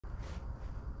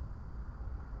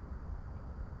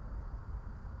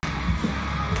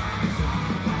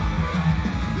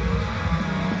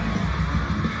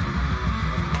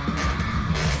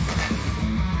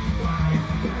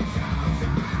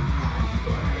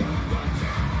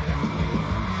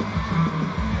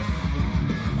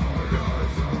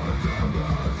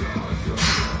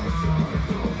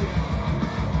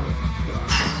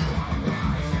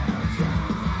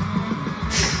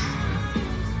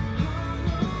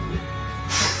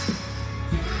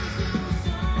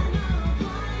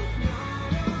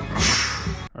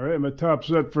right, my top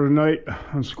set for the night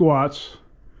on squats.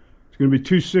 It's going to be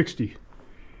 260.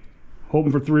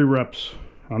 Hoping for 3 reps.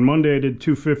 On Monday I did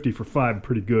 250 for 5,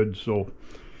 pretty good. So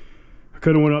I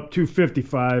could have went up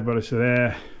 255, but I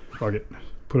said, fuck it.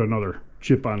 Put another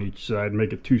chip on each side,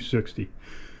 make it 260.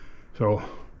 So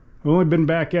I've only been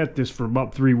back at this for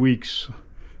about 3 weeks,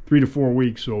 3 to 4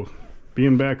 weeks. So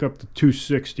being back up to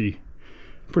 260,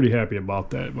 pretty happy about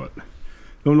that. But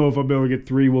don't know if I'll be able to get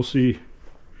 3. We'll see.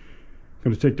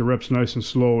 Going to take the reps nice and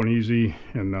slow and easy,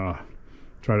 and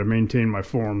try to maintain my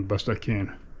form best I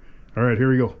can. All right, here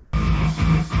we go.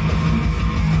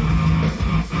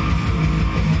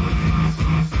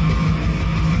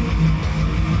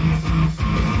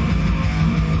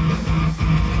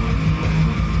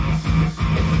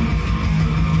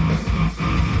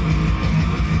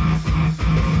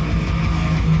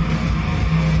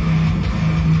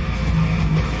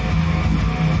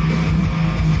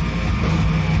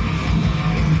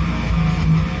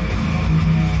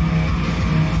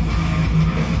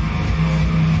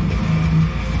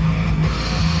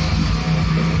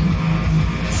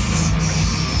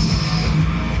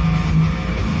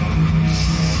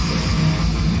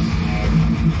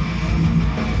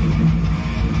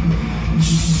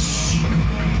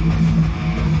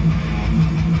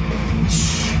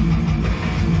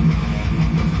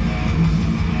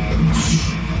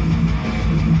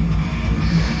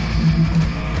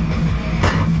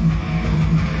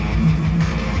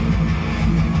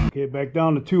 Okay, back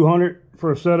down to 200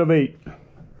 for a set of 8.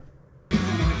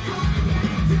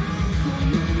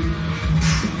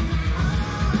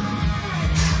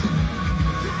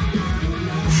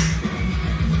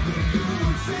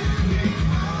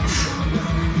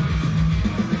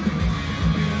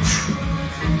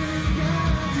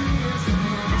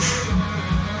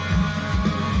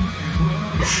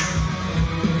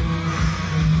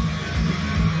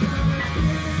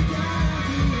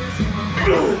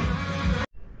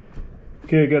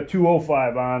 Okay, I got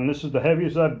 205 on. This is the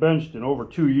heaviest I've benched in over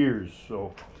 2 years.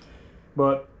 So,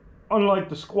 but unlike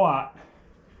the squat,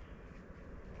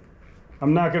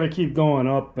 I'm not going to keep going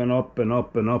up and up and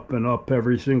up and up and up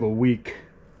every single week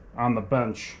on the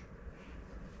bench.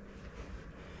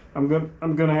 I'm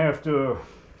gonna have to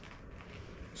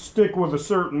stick with a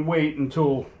certain weight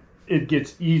until it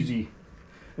gets easy.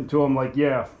 Until I'm like,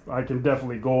 yeah, I can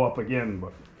definitely go up again.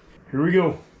 But here we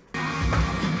go.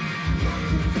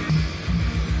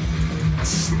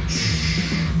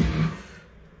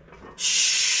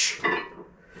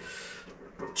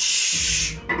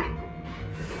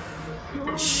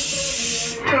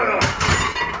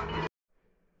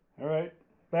 Alright,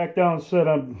 back down set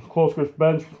on close grip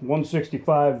bench,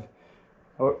 165.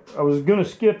 I was going to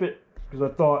skip it because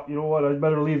I thought, you know what, I'd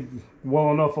better leave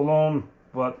well enough alone,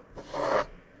 but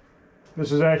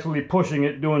this is actually pushing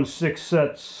it, doing 6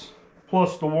 sets,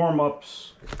 plus the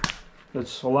warm-ups.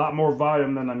 That's a lot more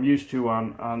volume than I'm used to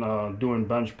on doing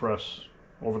bench press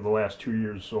over the last 2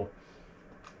 years. So,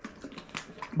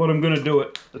 but I'm going to do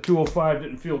it. The 205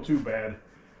 didn't feel too bad.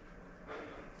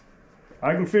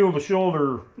 I can feel the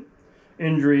shoulder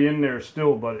injury in there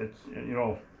still, but it's, you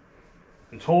know,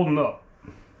 it's holding up.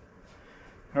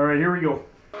 All right, here we go.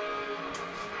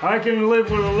 I can live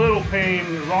with a little pain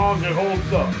as long as it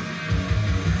holds up.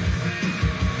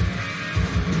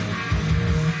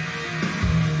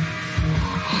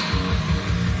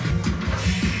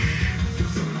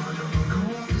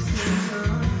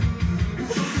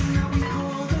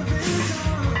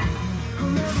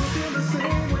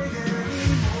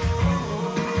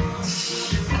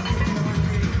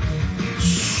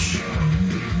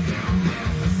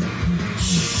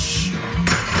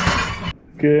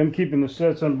 Okay, I'm keeping the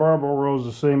sets on barbell rows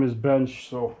the same as bench,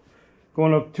 so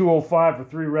going up 205 for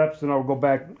 3 reps, then I'll go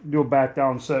back, do a back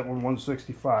down set with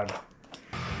 165.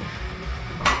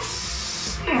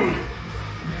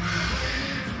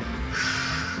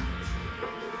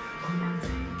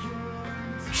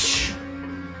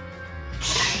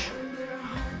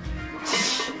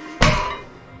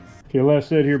 Okay, last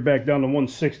set here, back down to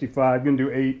 165, gonna do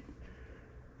 8.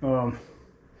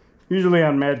 Usually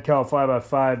on Mad Cow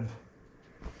 5x5.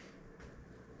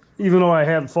 Even though I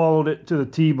have followed it to the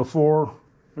T before,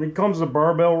 when it comes to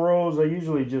barbell rows, I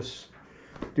usually just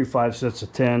do 5 sets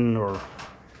of 10 or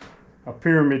a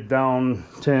pyramid down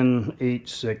 10, 8,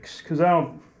 6. Because I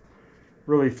don't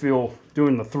really feel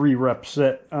doing the 3 rep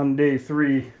set on day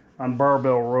 3 on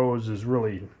barbell rows is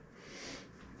really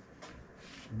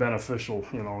beneficial.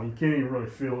 You know, you can't even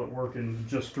really feel it working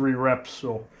just 3 reps.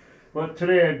 So, but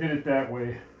today I did it that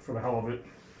way for the hell of it.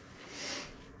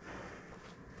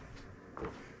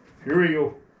 Here we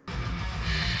go.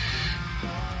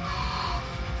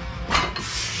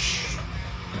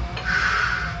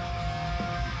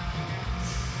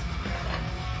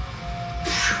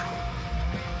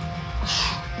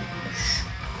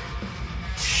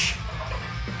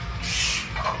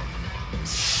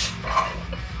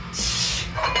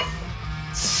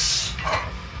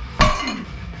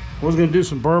 I was gonna do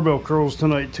some barbell curls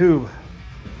tonight too.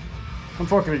 I'm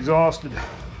fucking exhausted.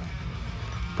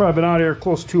 Probably been out here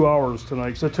close to 2 hours tonight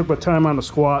because I took my time on the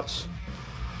squats.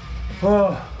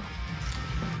 I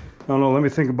don't know, let me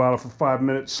think about it for 5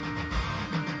 minutes.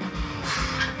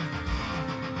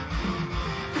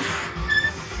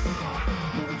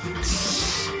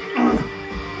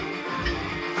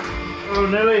 Oh,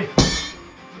 Nelly.